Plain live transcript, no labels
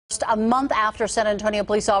Just a month after San Antonio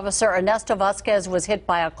police officer Ernesto Vasquez was hit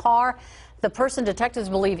by a car, the person detectives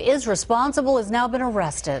believe is responsible has now been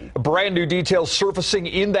arrested. Brand new details surfacing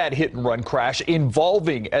in that hit and run crash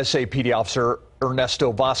involving SAPD officer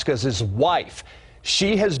Ernesto Vasquez's wife.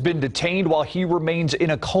 She has been detained while he remains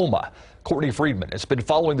in a coma. Courtney Friedman has been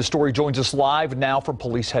following the story, joins us live now from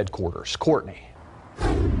police headquarters. Courtney.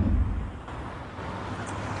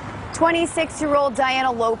 26-year-old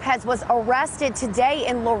Diana Lopez was arrested today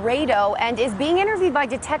in Laredo and is being interviewed by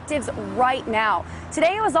detectives right now.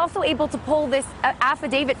 Today, I was also able to pull this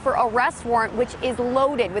affidavit for arrest warrant, which is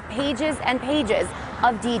loaded with pages and pages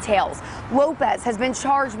of details. Lopez has been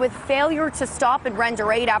charged with failure to stop and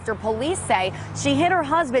render aid after police say she hit her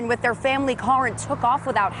husband with their family car and took off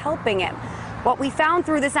without helping him. What we found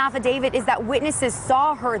through this affidavit is that witnesses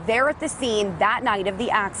saw her there at the scene that night of the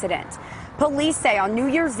accident. Police say on New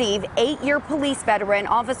Year's Eve, 8-year police veteran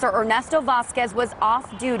Officer Ernesto Vasquez was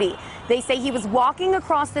off duty. They say he was walking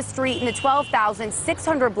across the street in the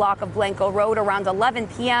 12,600 block of Blanco Road around 11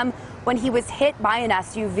 p.m. when he was hit by an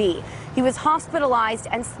SUV. He was hospitalized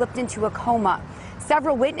and slipped into a coma.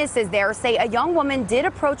 Several witnesses there say a young woman did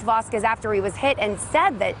approach Vasquez after he was hit and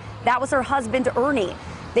said that was her husband, Ernie.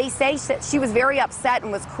 They say she was very upset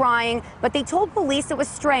and was crying, but they told police it was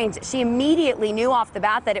strange. She immediately knew off the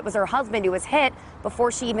bat that it was her husband who was hit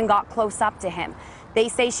before she even got close up to him. They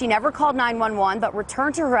say she never called 911, but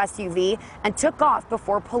returned to her SUV and took off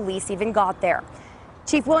before police even got there.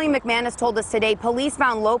 Chief William McManus told us today police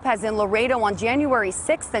found Lopez in Laredo on January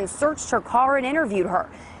 6th and searched her car and interviewed her.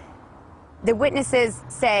 The witnesses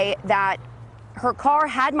say that her car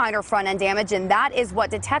had minor front end damage, and that is what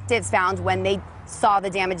detectives found when they saw the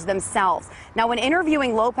damage themselves. Now, when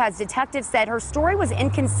interviewing Lopez, detectives said her story was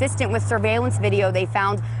inconsistent with surveillance video they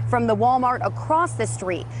found from the Walmart across the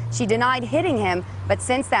street. She denied hitting him, but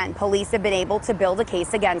since then, police have been able to build a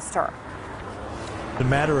case against her. A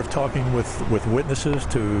matter of talking with witnesses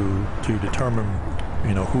to determine,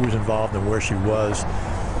 who was involved and where she was.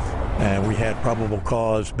 And we had probable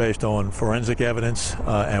cause based on forensic evidence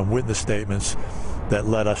and witness statements that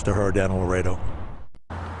led us to her down in Laredo.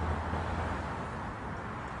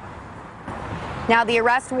 Now, the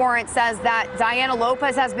arrest warrant says that Diana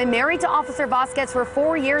Lopez has been married to Officer Vasquez for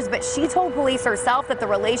 4 years, but she told police herself that the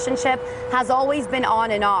relationship has always been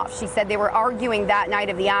on and off. She said they were arguing that night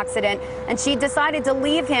of the accident, and she decided to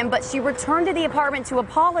leave him, but she returned to the apartment to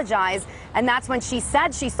apologize, and that's when she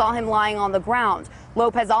said she saw him lying on the ground.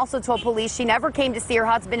 Lopez also told police she never came to see her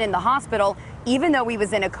husband in the hospital, even though he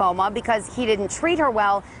was in a coma, because he didn't treat her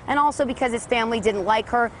well, and also because his family didn't like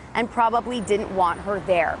her and probably didn't want her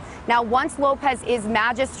there. Now, once Lopez is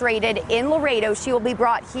magistrated in Laredo, she will be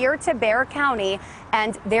brought here to Bexar County,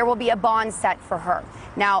 and there will be a bond set for her.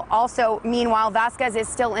 Now, also, meanwhile, Vasquez is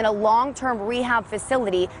still in a long-term rehab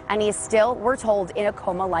facility, and he is still, we're told, in a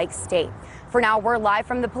coma-like state. For now, we're live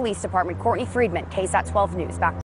from the police department. Courtney Friedman, KSAT 12 News. Back